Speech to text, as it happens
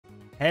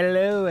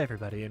Hello,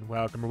 everybody, and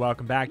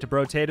welcome back to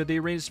Brotato, the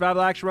arena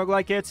survival action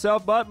roguelike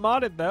itself, but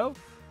modded, though,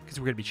 because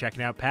we're going to be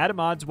checking out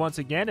Patamods once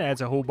again. It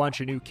adds a whole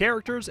bunch of new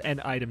characters and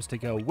items to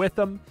go with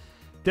them.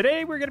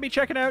 Today, we're going to be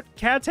checking out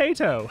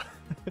Brotato.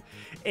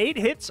 8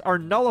 hits are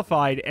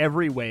nullified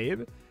every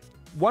wave,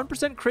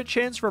 1% crit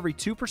chance for every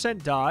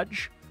 2%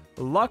 dodge,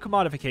 luck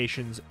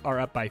modifications are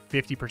up by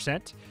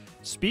 50%,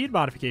 speed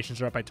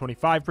modifications are up by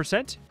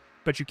 25%,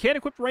 but you can't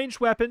equip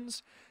ranged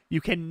weapons, you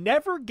can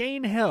never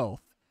gain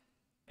health,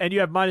 and you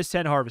have minus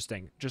 10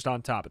 harvesting, just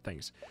on top of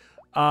things.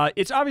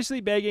 It's obviously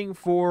begging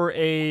for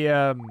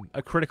a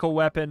critical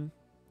weapon.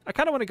 I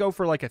kind of want to go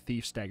for like a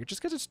Thief's Dagger,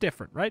 just because it's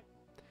different, right?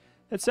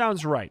 That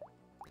sounds right.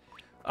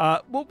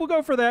 We'll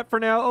go for that for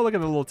now. Oh, look at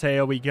the little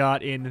tail we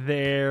got in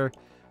there.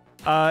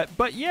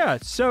 But yeah,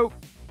 so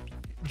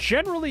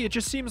generally it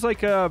just seems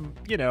like,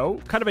 you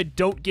know, kind of a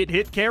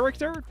don't-get-hit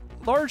character,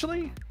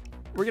 largely.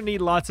 We're going to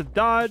need lots of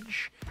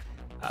dodge.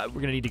 We're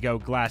going to need to go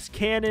Glass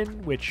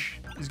Cannon, which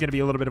is going to be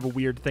a little bit of a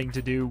weird thing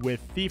to do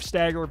with Thief's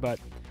Dagger, but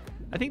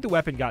I think the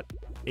weapon got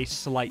a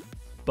slight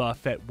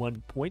buff at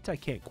one point. I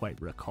can't quite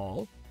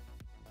recall.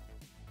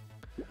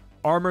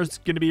 Armor's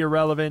going to be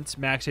irrelevant.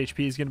 Max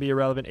HP is going to be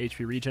irrelevant.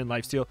 HP regen,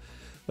 lifesteal.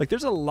 Like,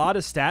 there's a lot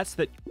of stats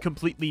that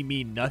completely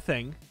mean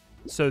nothing.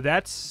 So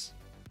that's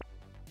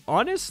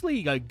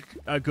honestly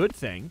a good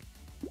thing,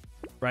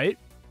 right?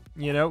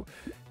 You know,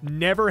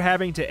 never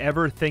having to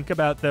ever think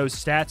about those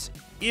stats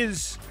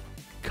is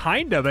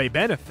kind of a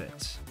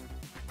benefit.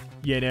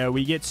 You know,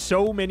 we get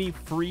so many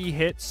free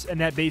hits, and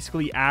that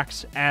basically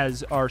acts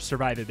as our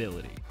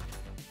survivability.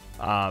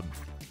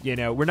 You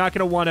know, we're not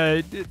going to want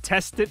to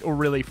test it or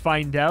really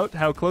find out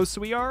how close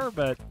we are,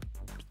 but,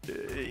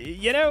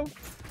 you know,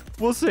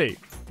 we'll see.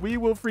 We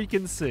will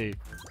freaking see.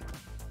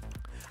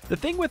 The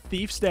thing with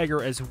Thief's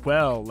Dagger as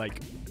well,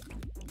 like,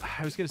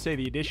 I was going to say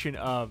the addition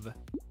of, I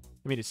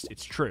mean,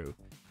 it's true.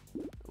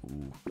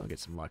 Ooh, I'll get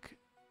some luck.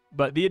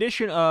 But the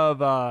addition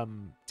of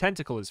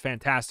Tentacle is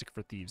fantastic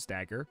for Thieves'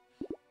 Dagger.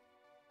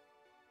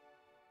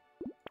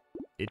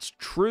 It's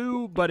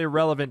true, but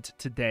irrelevant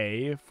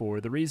today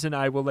for the reason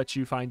I will let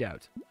you find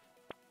out.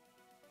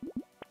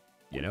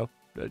 You know,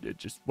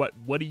 just what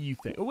do you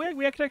think? Oh,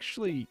 we could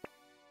actually,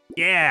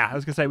 yeah, I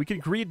was gonna say we could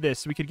greed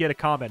this. We could get a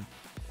common,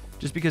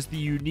 just because the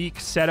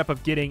unique setup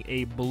of getting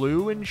a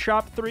blue in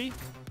Shop 3,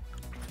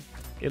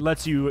 it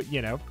lets you,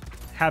 you know,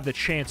 have the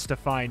chance to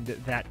find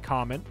that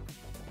common.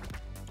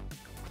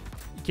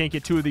 You can't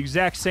get two of the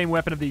exact same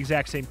weapon of the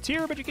exact same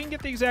tier, but you can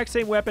get the exact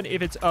same weapon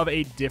if it's of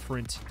a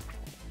different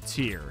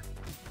tier.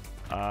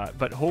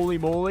 But holy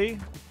moly,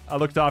 I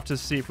looked off to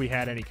see if we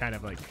had any kind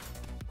of, like,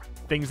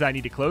 things I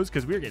need to close,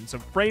 because we were getting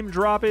some frame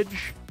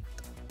droppage.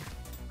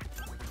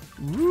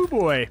 Ooh,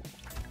 boy.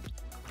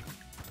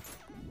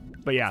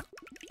 But yeah,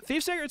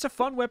 Thief's Dagger, it's a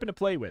fun weapon to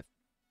play with,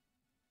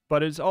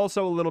 but it's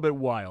also a little bit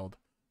wild.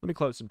 Let me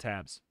close some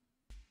tabs.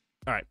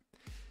 All right.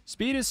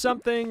 Speed is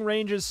something,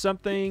 range is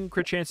something,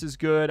 crit chance is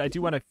good. I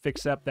do want to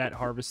fix up that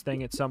harvest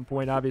thing at some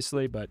point,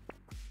 obviously, but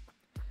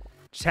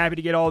just happy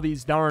to get all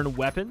these darn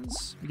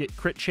weapons. We get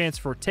crit chance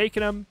for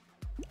taking them.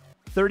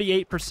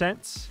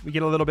 38%. We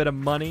get a little bit of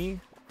money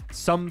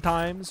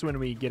sometimes when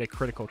we get a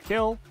critical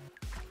kill.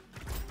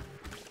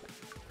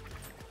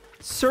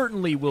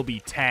 Certainly will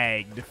be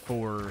tagged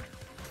for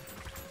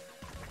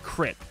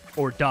crit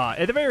or dodge.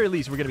 At the very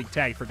least, we're going to be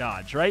tagged for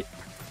dodge, right?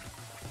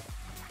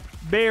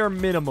 Bare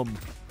minimum.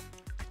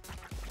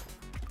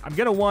 I'm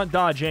going to want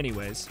dodge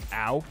anyways.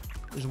 Ow.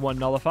 There's one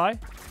nullify.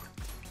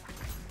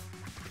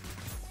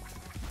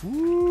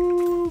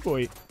 Ooh,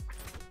 boy.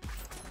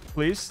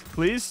 Please,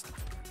 please.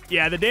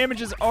 Yeah, the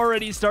damage is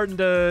already starting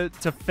to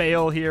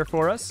fail here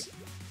for us.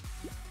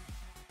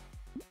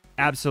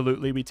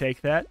 Absolutely, we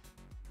take that.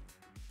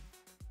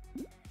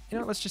 You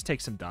know, let's just take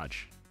some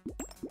dodge.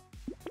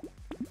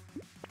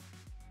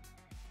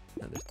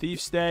 Another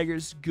Thief's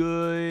Dagger's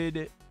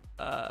good.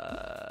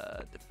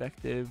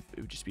 Defective.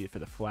 It would just be it for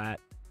the flat.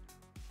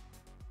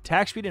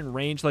 Attack speed and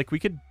range. Like, we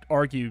could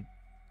argue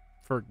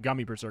for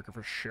Gummy Berserker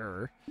for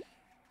sure.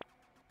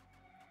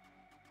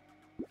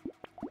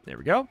 There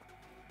we go.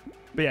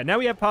 But yeah, now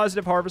we have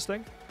positive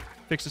harvesting.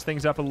 Fixes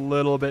things up a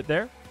little bit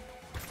there.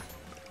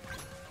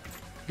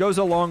 Goes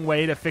a long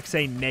way to fix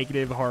a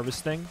negative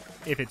harvesting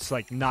if it's,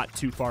 like, not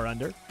too far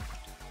under.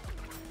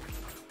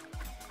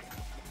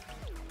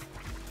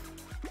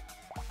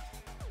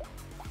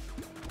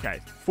 Okay,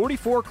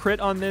 44 crit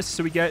on this,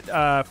 so we get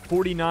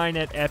 49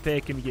 at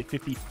Epic, and we get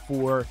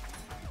 54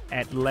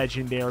 at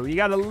Legendary. We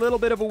got a little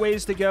bit of a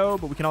ways to go,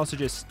 but we can also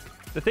just...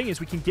 The thing is,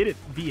 we can get it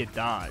via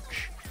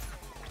dodge.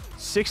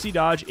 60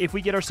 dodge. If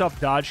we get ourselves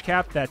dodge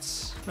cap,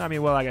 that's... I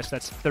mean, well, I guess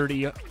that's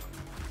 30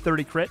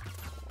 crit.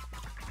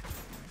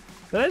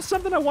 But that's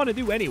something I want to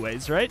do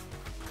anyways, right?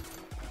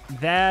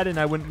 That, and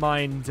I wouldn't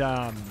mind...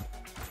 I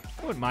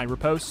wouldn't mind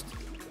riposte.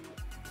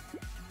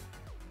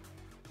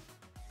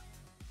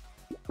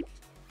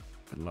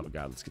 For the love of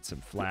God, let's get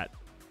some flat.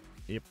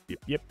 Yep.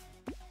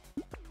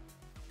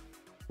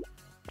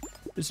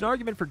 There's an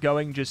argument for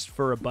going just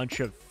for a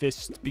bunch of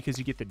fists because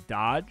you get the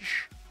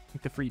dodge. I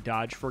think the free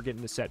dodge for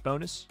getting the set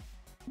bonus.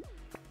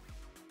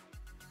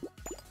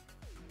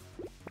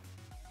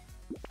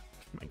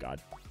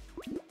 god.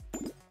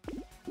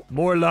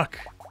 More luck.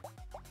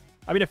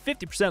 I mean, a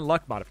 50%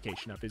 luck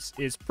modification up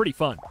is pretty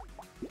fun.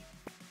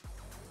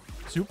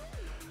 Soup.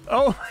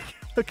 Oh,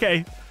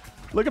 okay.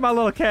 Look at my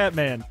little cat,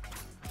 man.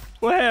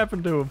 What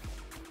happened to him?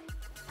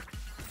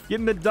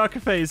 Getting the duck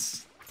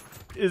face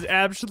is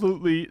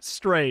absolutely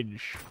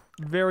strange.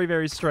 Very,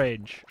 very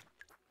strange.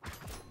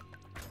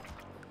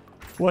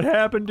 What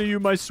happened to you,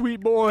 my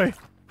sweet boy?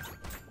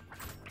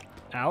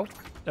 Ow.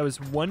 That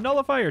was 1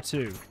 nullifier or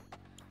 2?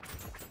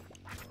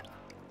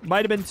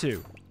 Might have been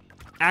 2.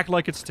 Act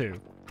like it's 2.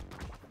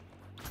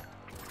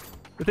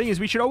 The thing is,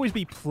 we should always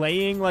be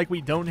playing like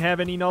we don't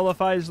have any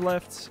nullifies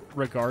left,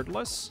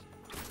 regardless.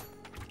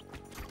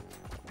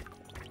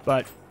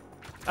 But,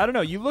 I don't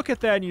know. You look at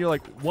that and you're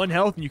like, 1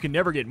 health and you can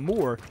never get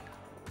more.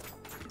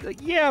 Like,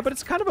 yeah, but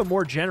it's kind of a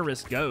more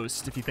generous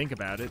ghost, if you think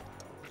about it.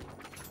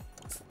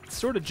 It's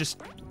sort of just...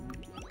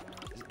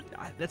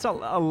 That's a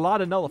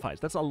lot of nullifies.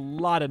 That's a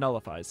lot of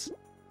nullifies.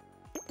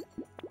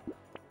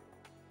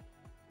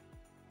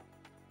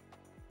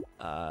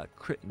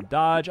 Crit and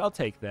dodge. I'll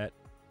take that.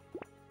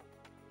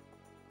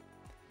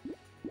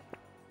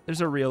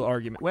 There's a real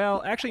argument.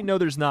 Well, actually, no,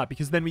 there's not,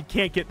 because then we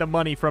can't get the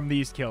money from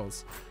these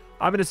kills.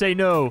 I'm going to say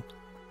no.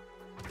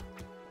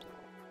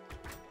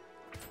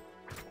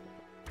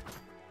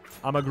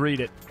 I'm going to greet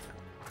it.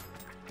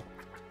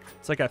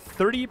 It's like a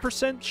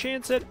 30%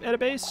 chance at a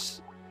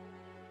base.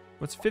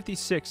 What's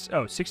 56?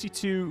 Oh,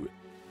 62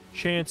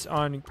 chance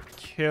on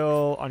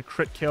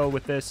crit kill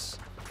with this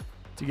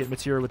to get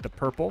material with the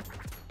purple.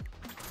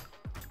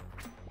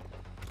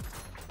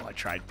 Well, I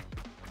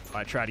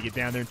tried to get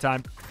down there in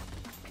time.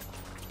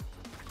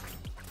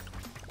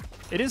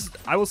 It is,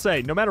 I will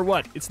say, no matter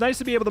what, it's nice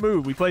to be able to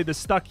move. We played this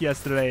stuck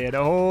yesterday, and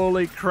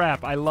holy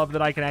crap, I love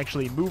that I can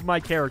actually move my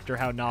character.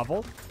 How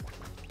novel.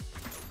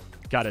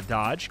 Got a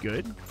dodge,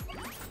 good.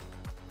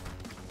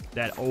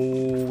 That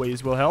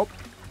always will help.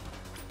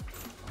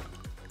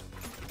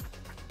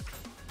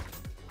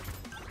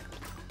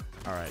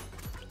 All right.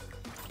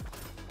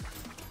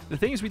 The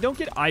thing is, we don't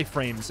get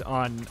iframes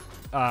on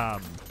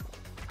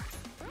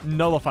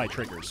nullify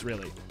triggers,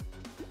 really.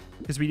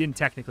 Because we didn't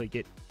technically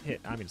get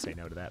hit. I'm going to say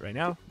no to that right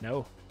now.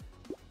 No.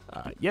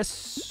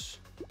 Yes.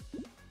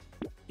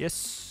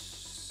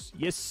 Yes.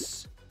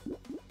 Yes.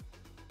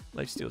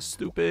 Lifesteal's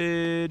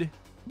stupid.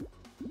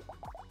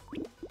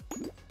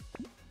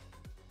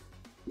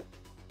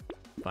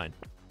 Fine.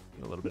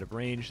 A little bit of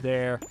range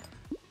there.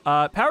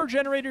 Power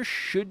generator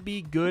should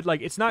be good.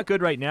 Like, it's not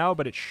good right now,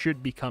 but it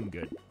should become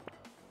good.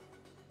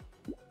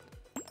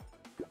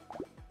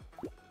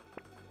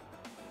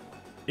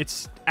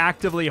 It's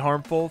actively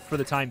harmful for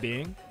the time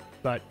being,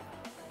 but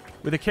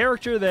with a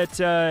character that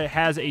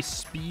has a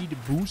speed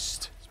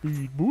boost,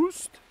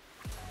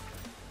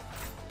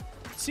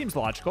 seems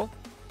logical.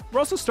 We're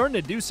also starting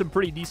to do some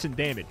pretty decent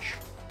damage,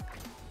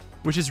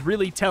 which is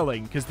really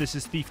telling because this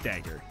is Thief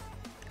Dagger.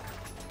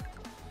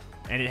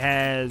 And it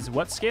has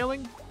what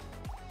scaling?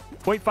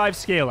 0.5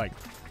 scaling.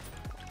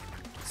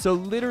 So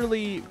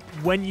literally,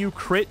 when you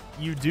crit,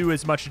 you do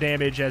as much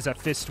damage as a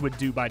fist would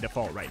do by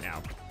default right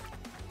now.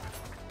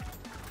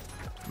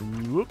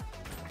 Whoop.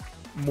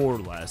 More or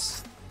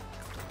less.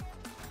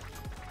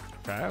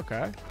 Okay,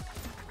 okay.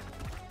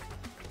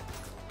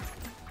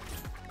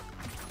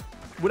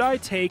 Would I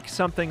take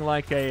something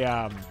like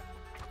a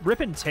Rip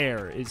and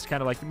Tear is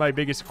kind of like my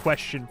biggest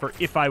question for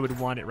if I would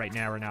want it right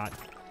now or not.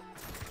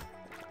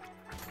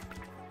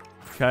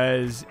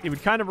 Because it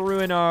would kind of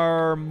ruin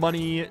our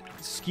money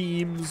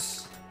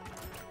schemes.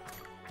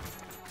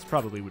 This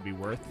probably would be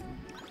worth.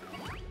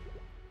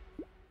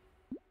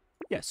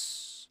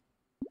 Yes.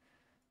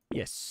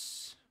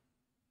 Yes.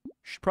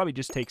 Should probably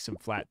just take some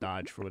flat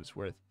dodge for what it's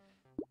worth.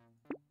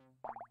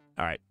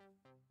 All right.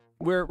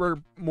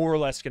 We're more or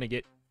less going to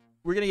get...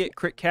 We're going to get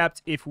crit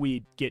capped if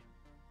we get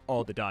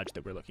all the dodge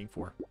that we're looking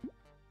for.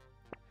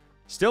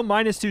 Still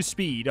 -2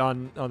 speed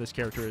on this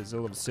character is a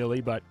little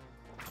silly, but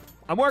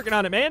I'm working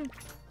on it, man.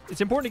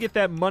 It's important to get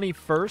that money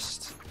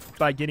first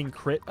by getting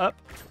crit up.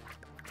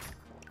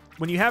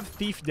 When you have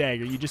Thief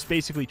Dagger, you just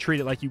basically treat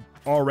it like you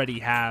already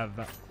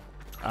have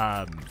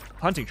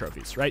hunting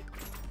trophies, right?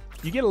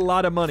 You get a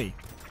lot of money.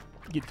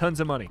 You get tons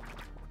of money.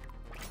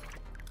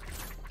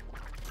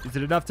 Is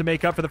it enough to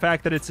make up for the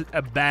fact that it's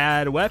a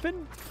bad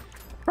weapon?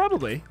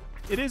 Probably.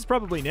 It is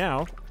probably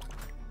now.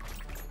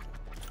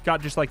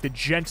 Got just like the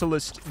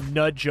gentlest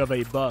nudge of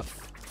a buff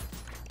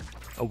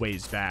a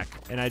ways back,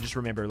 and I just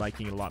remember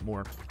liking it a lot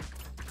more.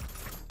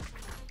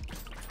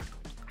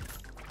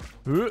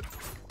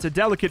 It's a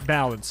delicate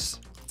balance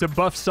to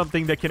buff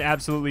something that can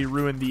absolutely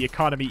ruin the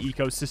economy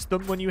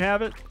ecosystem when you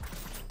have it,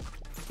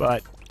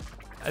 but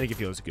I think it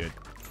feels good.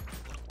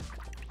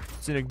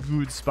 It's in a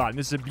good spot, and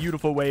this is a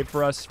beautiful way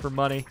for us for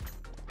money.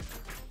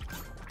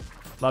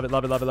 Love it,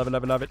 love it, love it, love it,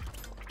 love it, love it.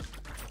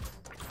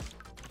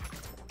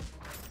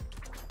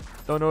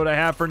 Don't know what I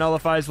have for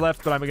nullifies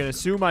left, but I'm going to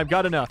assume I've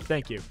got enough.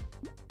 Thank you.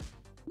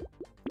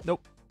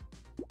 Nope.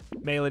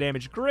 Melee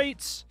damage,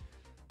 great.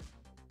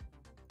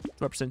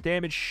 12%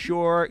 damage,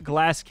 sure.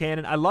 Glass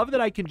cannon. I love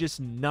that I can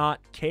just not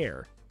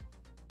care.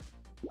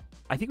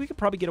 I think we could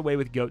probably get away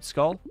with Goat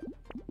Skull.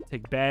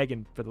 Take bag,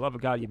 and for the love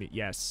of God, give me...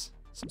 Yes.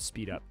 Some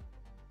speed up.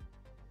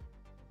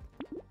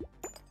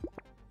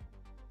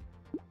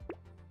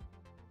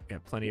 We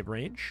have plenty of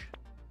range.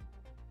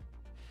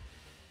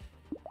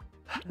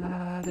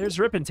 There's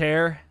Rip and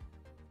Tear.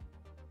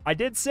 I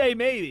did say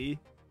maybe.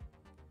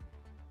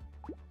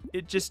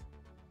 It just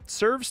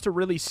serves to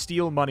really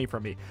steal money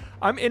from me.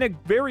 I'm in a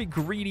very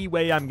greedy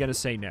way, I'm going to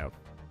say no.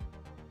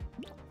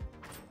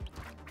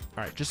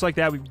 All right, just like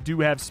that, we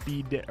do have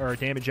speed or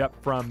damage up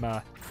from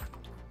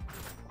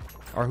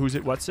our who's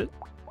it, what's it?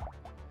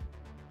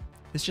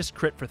 It's just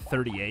crit for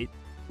 38.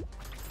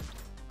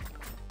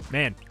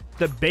 Man,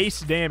 the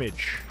base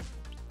damage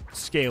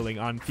scaling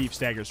on Thief's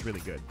Dagger is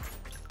really good.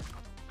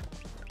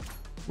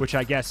 Which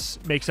I guess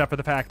makes up for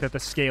the fact that the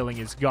scaling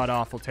is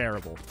god-awful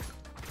terrible.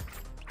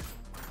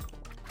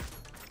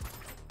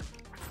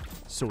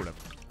 Sort of.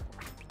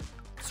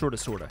 Sort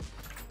of.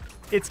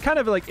 It's kind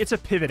of like, it's a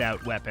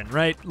pivot-out weapon,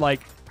 right?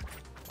 Like,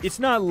 it's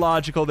not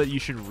logical that you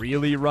should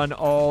really run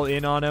all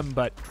in on him,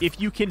 but if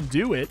you can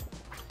do it,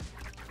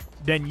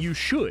 then you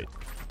should,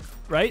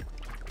 right?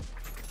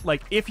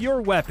 Like, if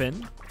your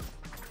weapon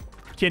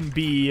can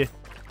be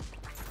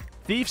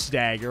Thief's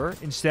Dagger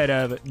instead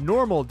of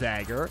normal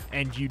dagger,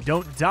 and you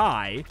don't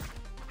die,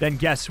 then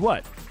guess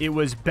what? It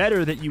was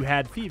better that you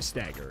had Thief's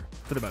Dagger,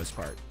 for the most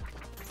part.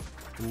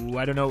 Ooh,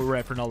 I don't know what we're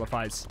at for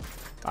nullifies.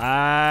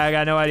 I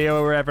got no idea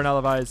what we're at for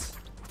nullifies.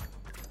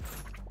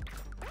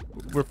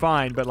 We're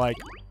fine, but like...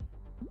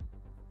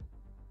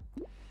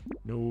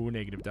 No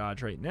negative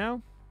dodge right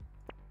now.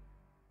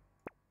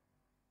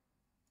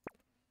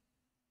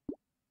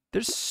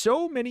 There's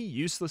so many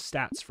useless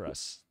stats for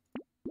us.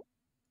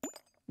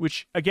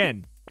 Which,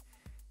 again,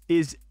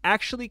 is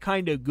actually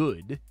kind of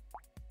good.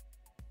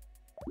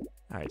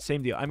 All right,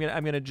 same deal. I'm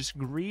gonna just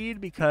greed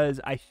because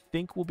I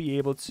think we'll be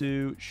able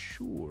to...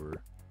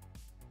 Sure.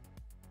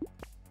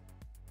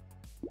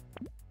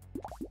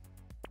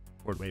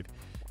 Word wave.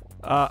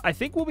 I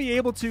think we'll be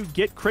able to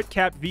get crit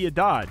cap via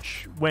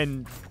dodge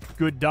when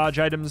good dodge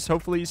items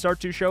hopefully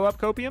start to show up,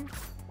 Copium.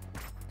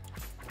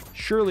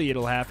 Surely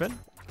it'll happen.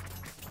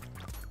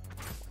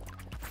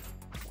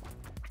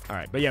 All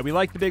right, but yeah, we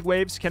like the big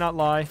waves, cannot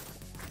lie.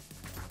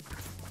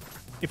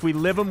 If we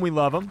live them, we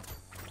love them.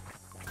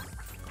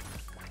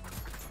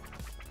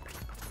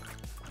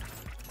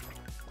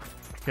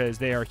 Because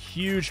they are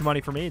huge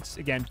money for me. It's,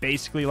 again,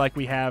 basically like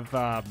we have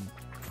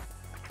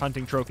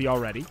hunting trophy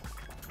already.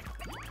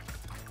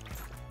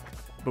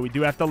 But we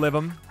do have to live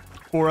them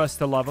for us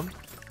to love them.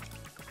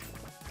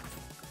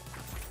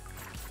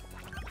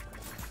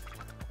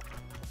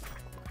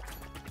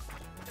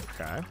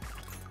 Okay.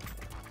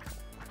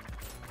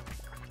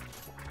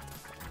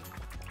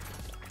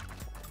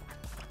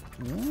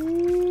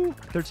 Ooh,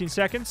 13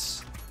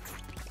 seconds.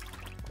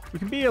 We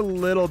can be a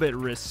little bit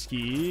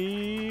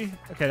risky.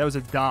 Okay, that was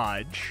a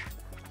dodge.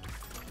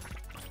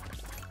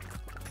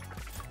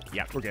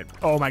 Yeah, we're good.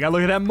 Oh my god,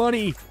 look at that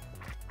money!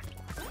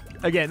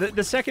 Again,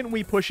 the second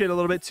we push it a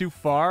little bit too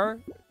far,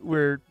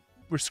 we're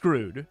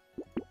screwed.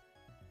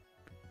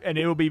 And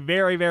it will be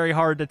very, very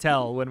hard to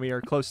tell when we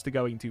are close to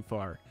going too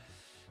far.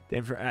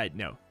 Then for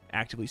no,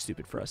 actively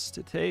stupid for us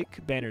to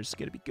take. Banner's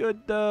gonna be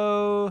good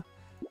though.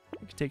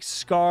 We can take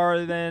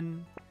Scar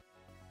then.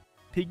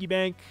 Piggy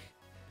Bank.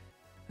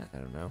 I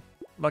don't know.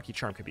 Lucky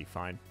Charm could be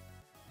fine.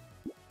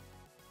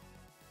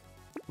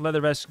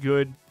 Leather Vest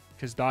good,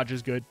 because dodge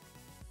is good.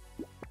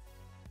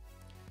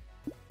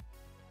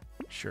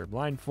 Sure,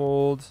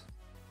 Blindfold.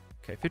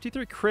 Okay,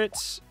 53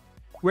 crits.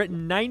 We're at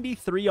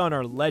 93 on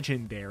our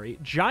Legendary.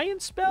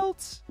 Giant's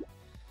Belt?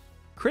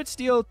 Crits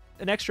deal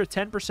an extra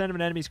 10% of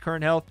an enemy's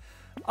current health.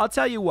 I'll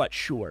tell you what,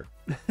 sure.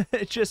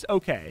 It's just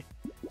okay.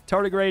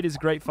 Tardigrade is a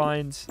great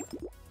find.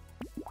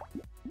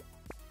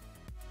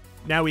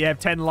 Now we have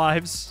 10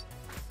 lives.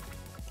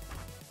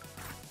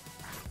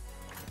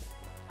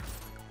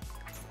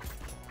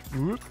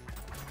 Whoop.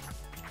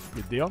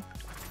 Good deal.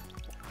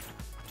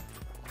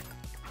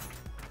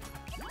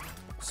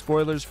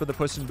 Spoilers for the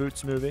Puss in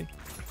Boots movie.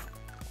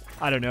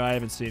 I don't know. I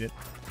haven't seen it.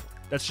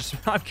 That's just...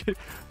 I'm kidding.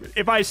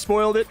 If I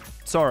spoiled it,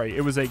 sorry.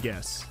 It was a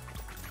guess.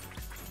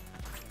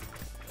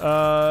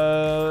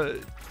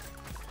 But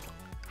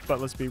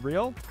let's be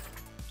real.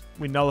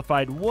 We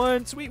nullified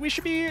once. We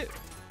should be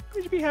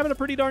having a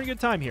pretty darn good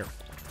time here.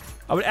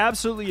 I would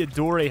absolutely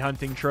adore a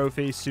hunting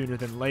trophy sooner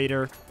than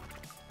later.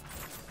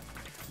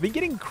 I've been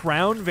getting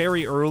crowned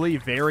very early,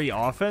 very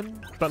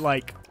often, but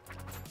like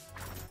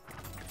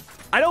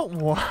I don't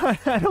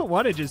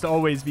want to just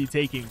always be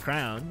taking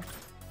crown.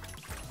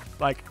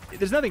 Like,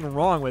 there's nothing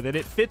wrong with it.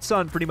 It fits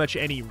on pretty much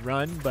any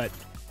run, but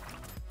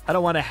I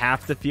don't want to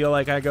have to feel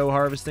like I go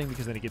harvesting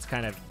because then it gets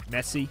kind of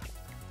messy.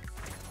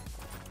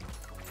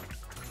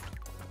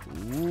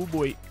 Ooh,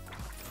 boy.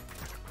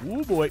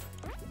 Ooh, boy.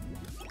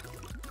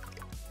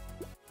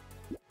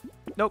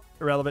 Nope,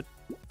 irrelevant.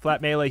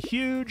 Flat melee,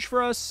 huge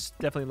for us.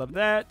 Definitely love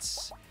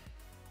that.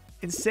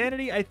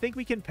 Insanity, I think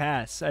we can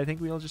pass. I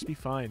think we'll just be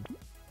fine.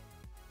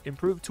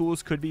 Improved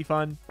tools could be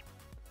fun,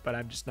 but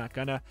I'm just not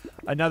gonna.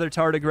 Another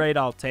tardigrade,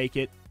 I'll take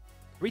it.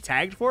 Are we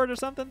tagged for it or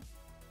something?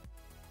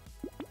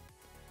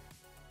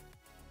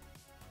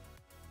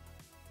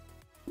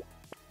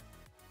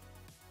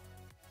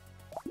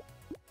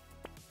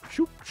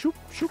 Shoop,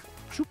 shoop,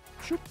 shoop,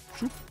 shoop,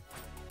 shoop.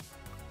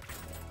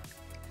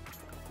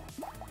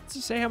 Let's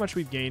just say how much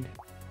we've gained.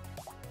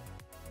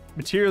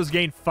 Materials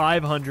gained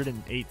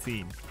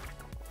 518.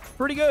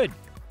 Pretty good.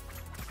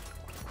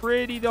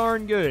 Pretty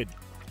darn good.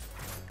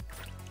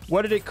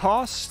 What did it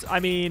cost? I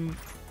mean,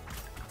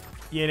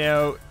 you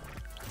know,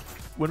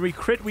 when we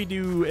crit, we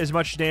do as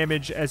much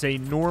damage as a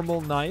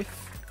normal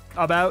knife,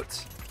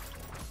 about,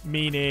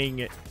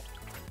 meaning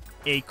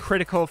a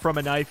critical from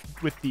a knife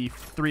with the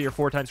 3 or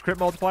 4 times crit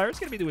multiplier is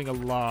going to be doing a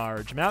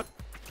large amount.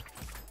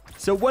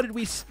 So what did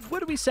we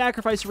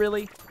sacrifice,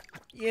 really?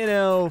 You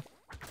know,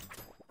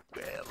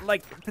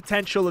 like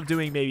potential of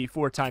doing maybe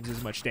 4 times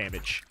as much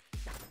damage.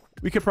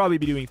 We could probably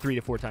be doing 3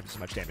 to 4 times as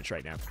much damage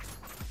right now.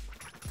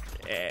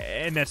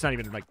 And that's not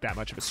even like that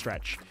much of a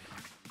stretch.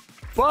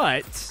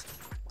 But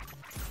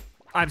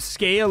I'm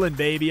scaling,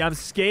 baby. I'm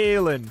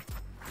scaling.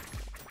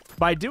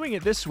 By doing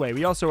it this way,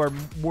 we also are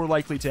more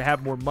likely to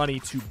have more money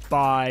to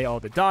buy all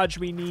the dodge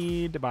we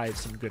need, to buy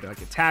some good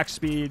like attack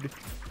speed,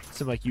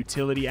 some like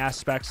utility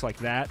aspects like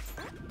that.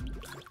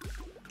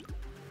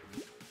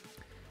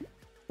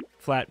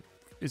 Flat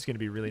is going to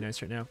be really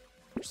nice right now.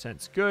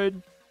 Percent's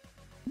good.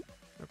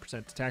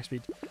 Percent attack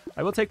speed.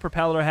 I will take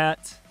Propeller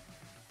Hat.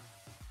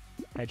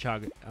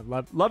 Hedgehog. I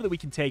love that we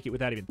can take it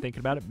without even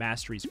thinking about it.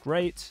 Mastery's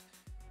great.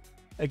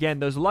 Again,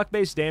 those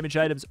luck-based damage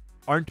items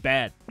aren't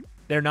bad.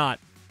 They're not.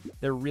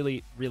 They're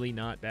really, really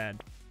not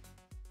bad.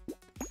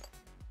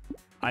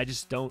 I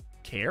just don't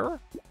care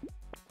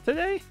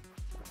today.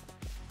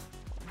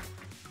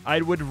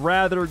 I would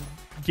rather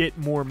get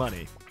more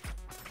money.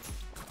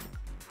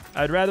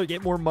 I'd rather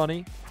get more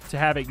money to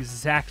have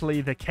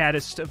exactly the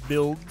caddest of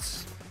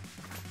builds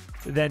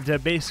than to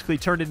basically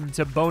turn it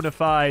into bona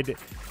fide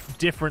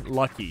different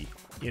lucky,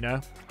 you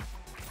know?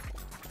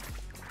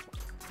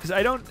 Because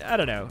I don't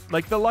know.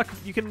 Like, the luck,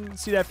 you can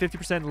see that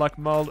 50% luck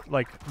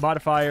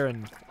modifier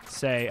and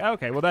say,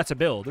 okay, well, that's a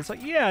build. It's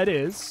like, yeah, it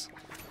is.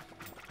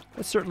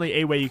 That's certainly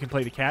a way you can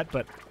play the cat,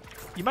 but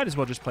you might as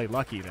well just play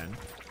lucky then.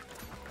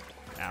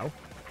 Ow.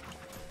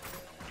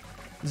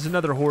 This is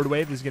another Horde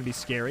Wave. This is going to be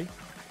scary.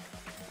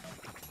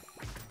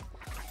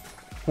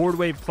 Horde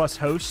Wave plus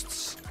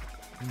hosts.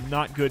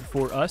 Not good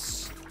for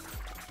us.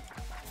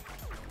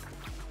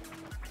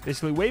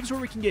 Basically, waves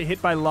where we can get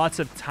hit by lots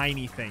of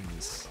tiny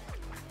things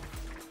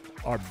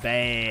are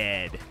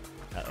bad.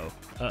 Uh-oh.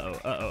 Uh-oh.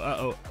 Uh-oh.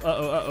 Uh-oh.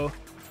 Uh-oh. Uh-oh.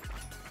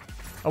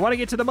 I want to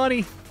get to the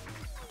money.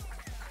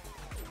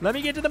 Let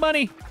me get to the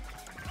money.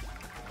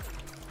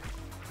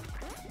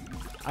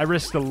 I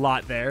risked a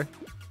lot there.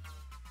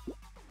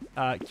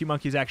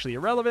 Q-Monkey is actually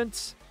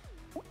irrelevant.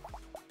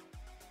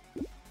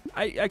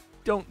 I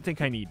don't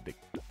think I need the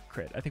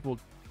crit. I think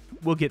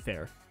we'll get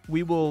there.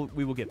 We will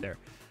get there.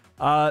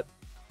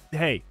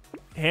 Hey,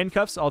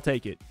 handcuffs, I'll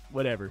take it.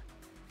 Whatever.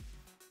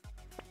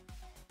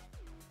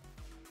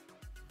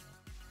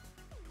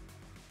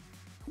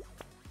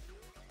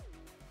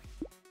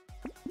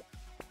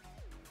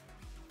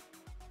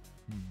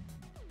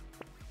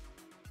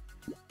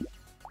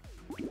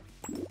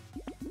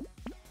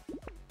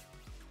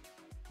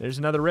 There's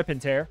another rip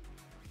and tear.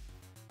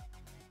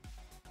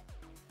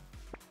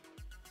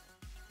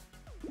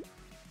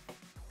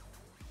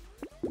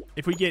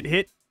 If we get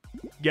hit,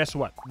 guess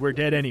what? We're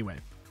dead anyway.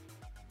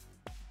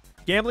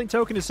 Gambling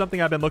token is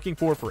something I've been looking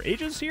for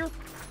ages here.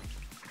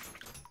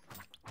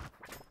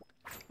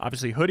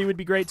 Obviously, hoodie would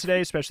be great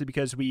today, especially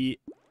because we'd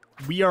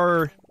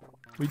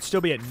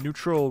still be at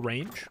neutral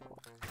range,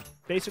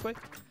 basically.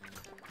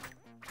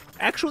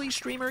 Actually,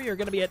 streamer, you're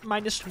going to be at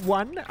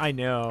 -1. I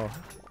know.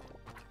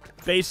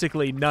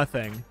 Basically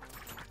nothing.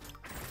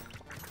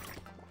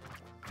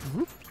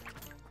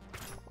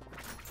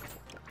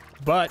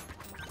 But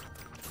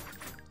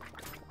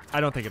I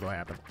don't think it'll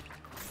happen.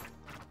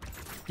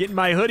 Getting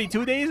my hoodie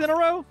 2 days in a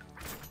row?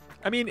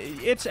 I mean,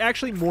 it's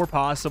actually more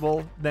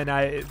possible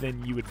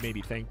than you would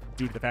maybe think,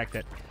 due to the fact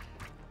that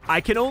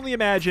I can only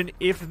imagine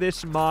if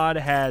this mod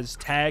has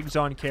tags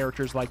on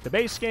characters like the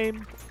base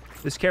game,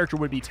 this character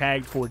would be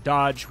tagged for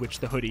dodge, which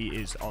the hoodie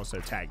is also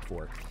tagged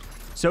for.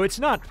 So it's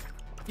not,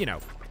 you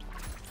know,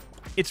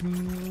 it's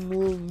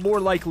more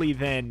likely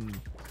than,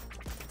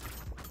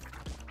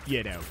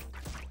 you know,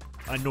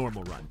 a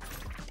normal run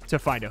to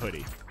find a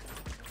hoodie.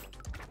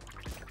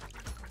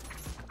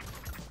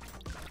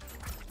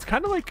 It's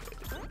kind of like,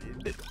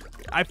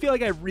 I feel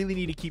like I really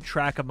need to keep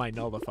track of my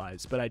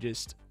nullifies, but I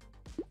just,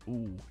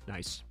 ooh,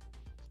 nice.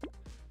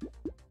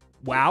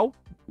 Wow.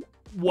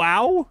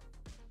 Wow.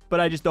 But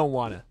I just don't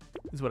want to,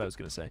 is what I was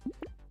going to say.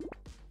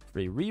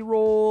 Free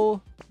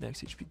reroll,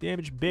 max HP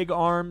damage, big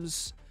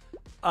arms.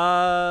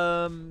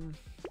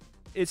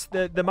 It's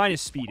the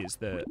minus speed is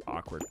the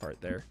awkward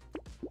part there.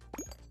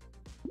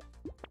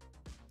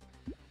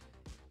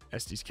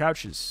 Estes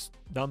couch is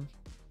dumb.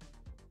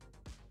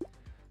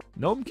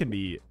 Gnome can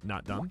be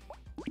not dumb.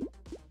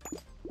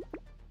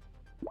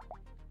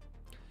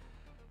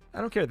 I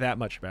don't care that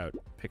much about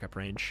pickup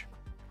range.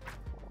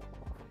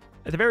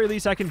 At the very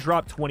least, I can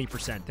drop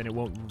 20%, and it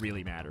won't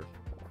really matter.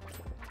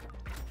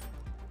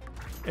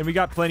 And we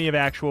got plenty of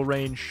actual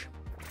range.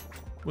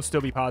 We'll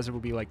still be positive.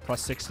 We'll be like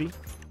 +60.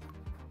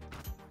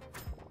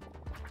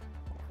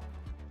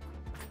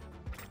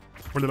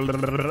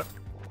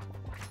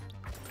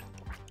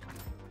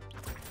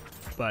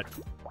 But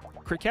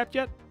crit capped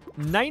yet?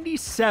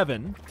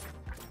 97.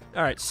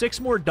 All right, 6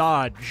 more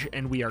dodge,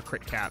 and we are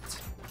crit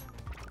capped.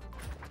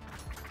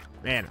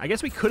 Man, I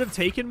guess we could have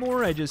taken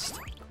more.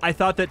 I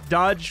thought that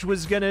dodge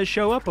was going to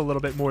show up a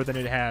little bit more than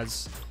it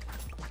has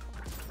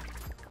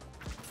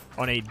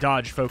on a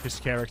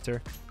dodge-focused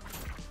character.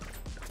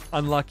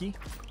 Unlucky.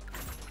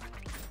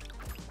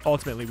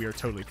 Ultimately, we are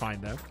totally fine,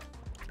 though.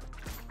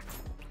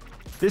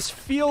 This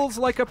feels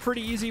like a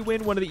pretty easy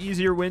win, one of the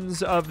easier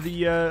wins of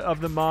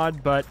the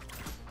mod, but,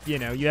 you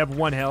know, you have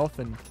 1 health,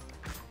 and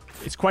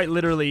it's quite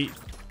literally...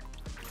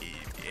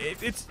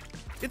 It's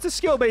a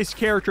skill-based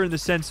character in the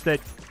sense that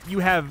you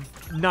have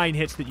 9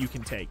 hits that you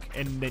can take,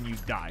 and then you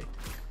die.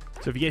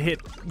 So if you get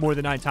hit more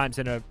than 9 times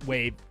in a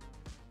wave,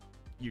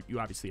 you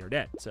obviously are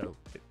dead. So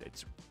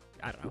it's,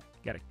 I don't know,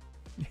 you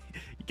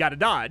gotta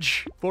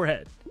dodge.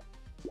 Forehead.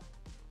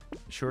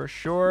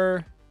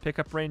 Sure.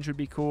 Pickup range would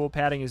be cool.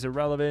 Padding is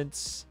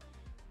irrelevant.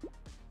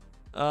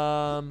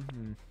 There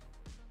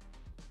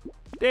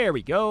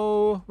we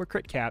go. We're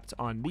crit capped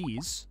on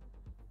these.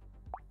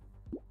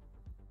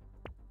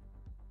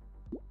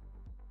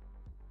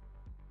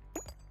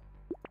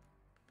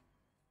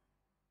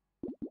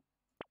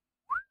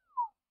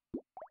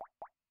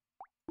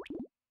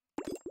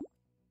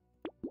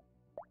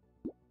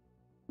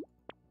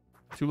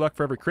 Two luck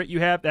for every crit you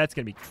have. That's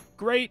going to be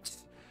great.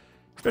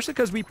 Especially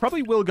because we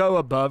probably will go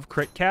above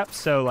crit cap.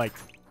 So, like,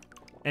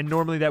 and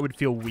normally that would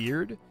feel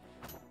weird.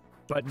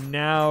 But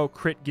now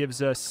crit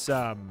gives us,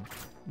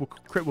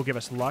 crit will give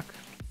us luck.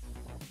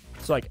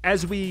 So, like,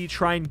 as we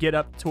try and get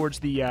up towards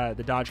the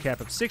dodge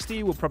cap of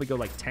 60, we'll probably go,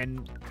 like,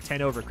 10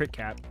 over crit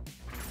cap.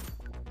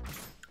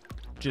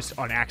 Just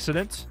on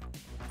accident.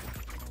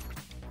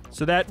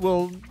 So that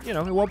will, you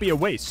know, it won't be a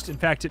waste. In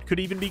fact, it could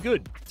even be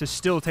good to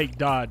still take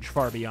dodge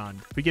far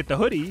beyond. If we get the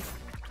hoodie,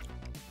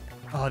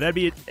 oh, that'd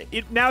be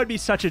now it'd be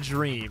such a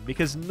dream,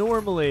 because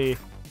normally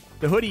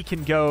the hoodie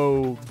can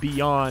go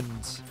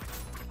beyond,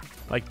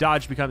 like,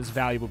 dodge becomes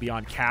valuable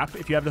beyond cap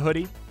if you have the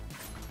hoodie.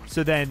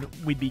 So then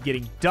we'd be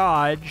getting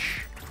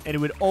dodge, and it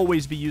would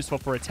always be useful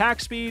for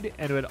attack speed,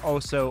 and it would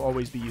also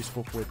always be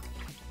useful for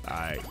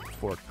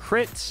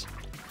crit.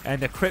 And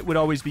the crit would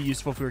always be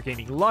useful for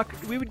gaining luck.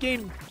 We would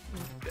gain,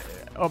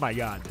 oh my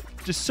god,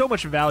 just so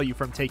much value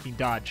from taking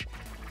dodge.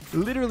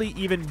 Literally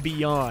even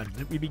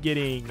beyond. We'd be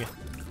getting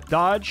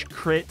dodge,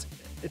 crit,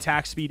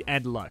 attack speed,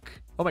 and luck.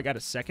 Oh my god, a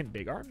second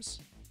big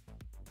arms?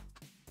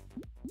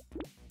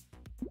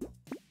 It's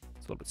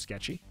a little bit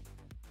sketchy.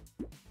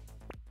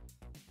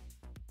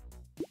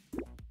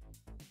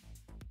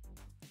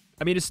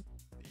 I mean,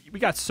 we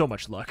got so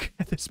much luck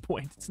at this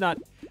point. It's not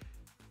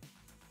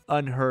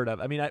unheard of.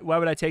 I mean, why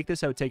would I take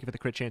this? I would take it for the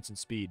crit chance and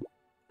speed.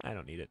 I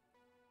don't need it.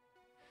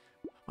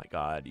 Oh my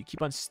god, you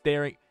keep on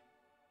staring.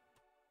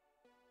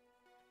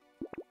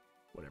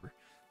 Whatever.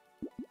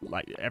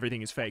 Like,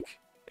 everything is fake.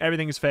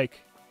 Everything is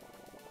fake.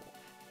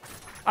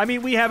 I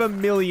mean, we have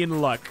 1,000,000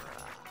 luck.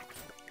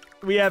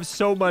 We have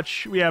so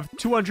much. We have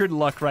 200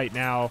 luck right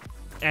now,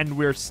 and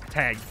we're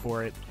tagged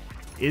for it.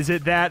 Is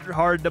it that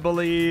hard to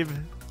believe?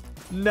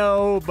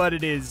 No, but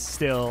it is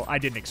still. I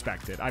didn't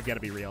expect it. I've got to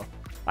be real.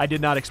 I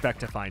did not expect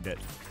to find it.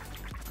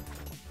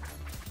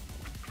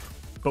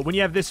 But when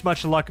you have this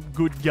much luck,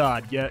 good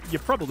god, you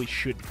probably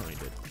should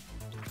find it.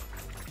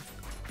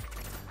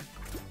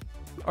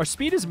 Our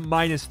speed is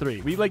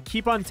 -3. We, like,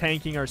 keep on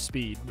tanking our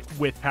speed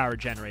with power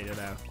generator,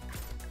 though.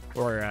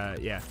 Or,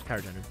 yeah,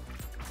 power generator.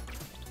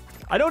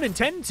 I don't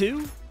intend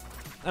to.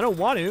 I don't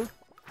want to.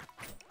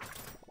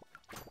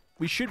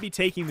 We should be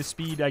taking the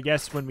speed, I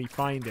guess, when we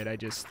find it.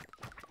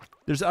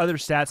 There's other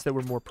stats that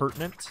were more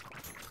pertinent.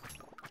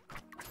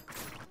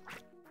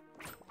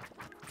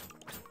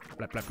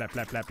 Blap, blap, blap,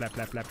 blap, blap, blap,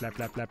 blap, blap,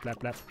 blap, blap, blap,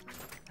 blap.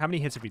 How many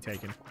hits have we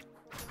taken?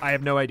 I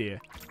have no idea.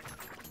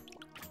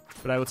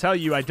 But I will tell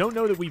you, I don't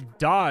know that we've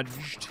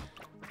dodged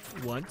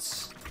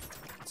once.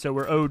 So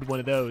we're owed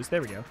one of those.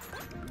 There we go.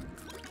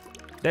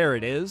 There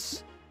it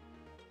is.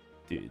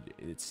 Dude,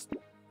 it's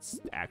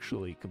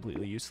actually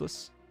completely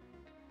useless.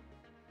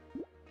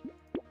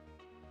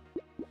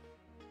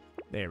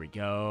 There we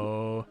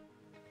go.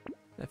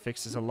 That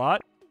fixes a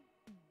lot.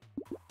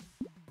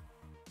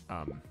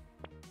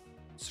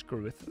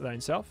 Screw with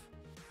thyself.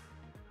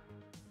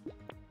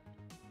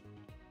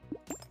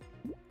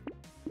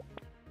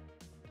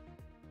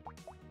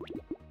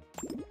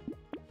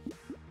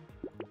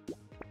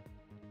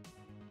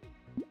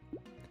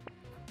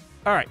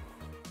 All right.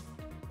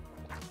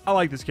 I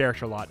like this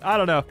character a lot. I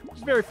don't know.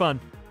 It's very fun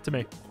to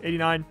me.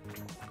 89.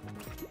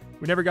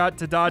 We never got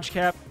to dodge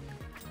cap.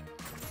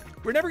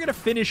 We're never going to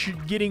finish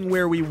getting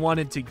where we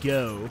wanted to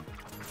go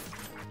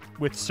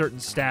with certain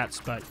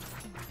stats, but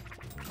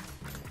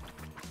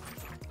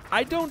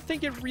I don't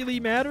think it really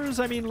matters.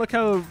 I mean, look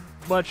how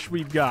much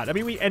we've got. I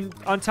mean, and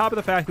on top of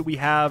the fact that we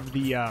have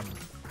the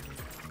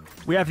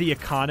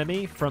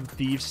economy from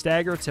Thieves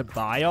Stagger to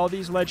buy all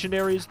these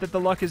legendaries that the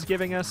luck is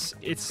giving us,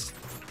 it's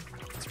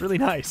really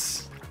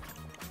nice.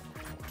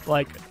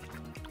 Like,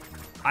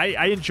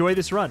 I enjoy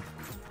this run.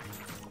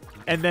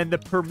 and then the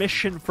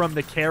permission from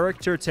the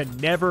character to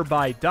never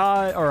buy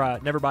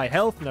never buy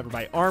health, never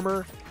buy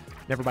armor,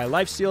 never buy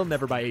lifesteal,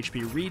 never buy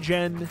HP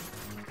regen.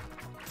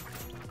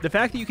 The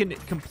fact that you can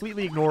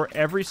completely ignore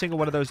every single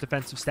one of those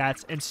defensive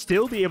stats and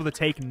still be able to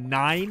take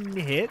 9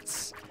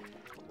 hits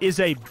is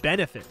a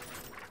benefit.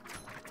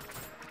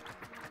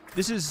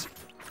 This is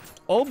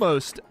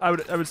almost, I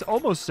would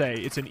almost say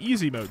it's an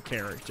easy mode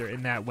character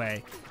in that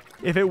way.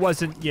 If it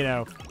wasn't, you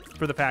know,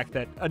 for the fact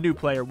that a new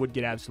player would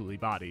get absolutely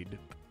bodied,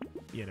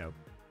 you know,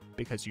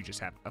 because you just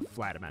have a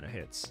flat amount of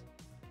hits.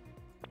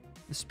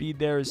 The speed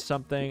there is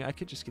something. I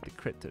could just get the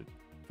crit to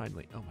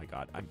finally, oh my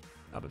god, I'm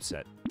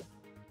upset.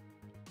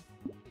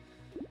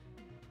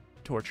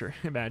 Torture,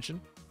 imagine.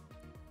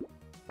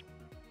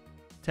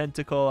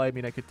 Tentacle, I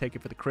mean, I could take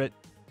it for the crit.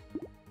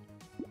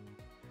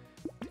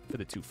 For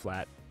the 2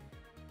 flat.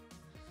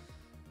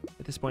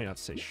 At this point, I'll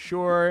say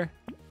sure.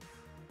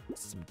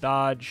 Some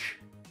dodge.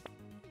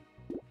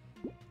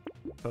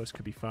 Post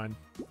could be fun.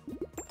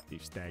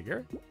 Thief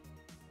stagger.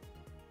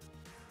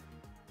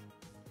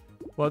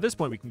 Well, at this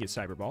point, we can get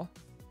Cyberball.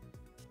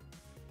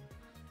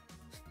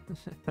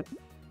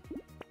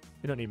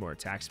 We don't need more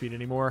attack speed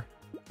anymore.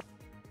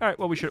 All right,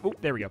 well, we should... Oh,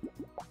 there we go.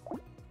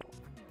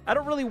 I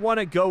don't really want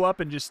to go up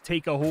and just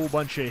take a whole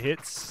bunch of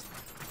hits.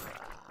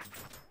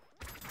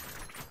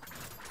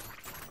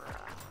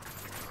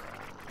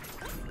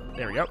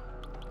 There we go.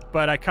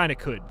 But I kind of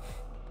could.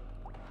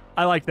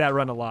 I like that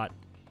run a lot.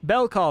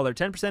 Bell Caller,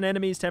 10%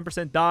 enemies,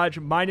 10% dodge,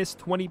 minus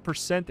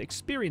 20%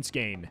 experience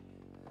gain.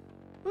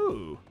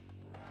 Ooh.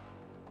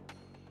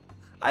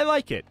 I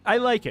like it. I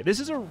like it.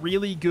 This is a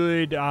really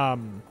good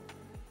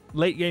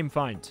late game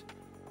find.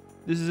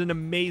 This is an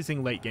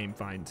amazing late game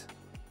find.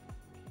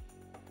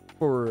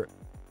 For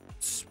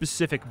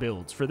specific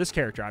builds. For this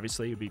character,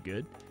 obviously, it would be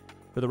good.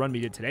 For the run we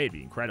did today, it'd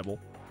be incredible.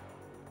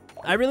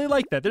 I really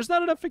like that. There's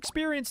not enough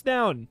experience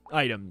down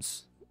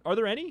items. Are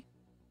there any?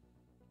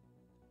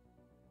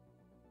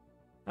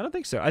 I don't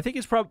think so. I think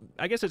it's probably...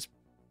 I guess it's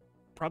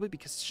probably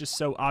because it's just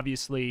so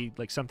obviously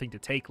like something to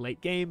take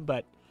late game,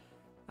 but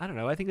I don't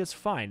know. I think that's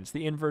fine. It's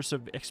the inverse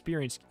of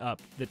experience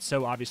up that's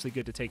so obviously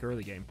good to take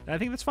early game. I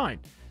think that's fine.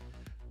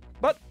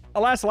 But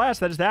alas,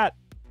 that is that.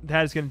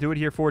 That is going to do it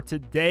here for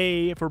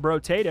today for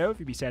Brotato. If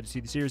you'd be sad to see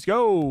the series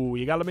go,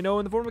 you got to let me know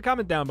in the form of a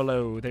comment down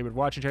below. They would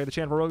watch and check out the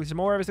channel for some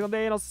more every single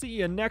day, and I'll see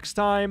you next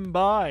time.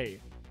 Bye.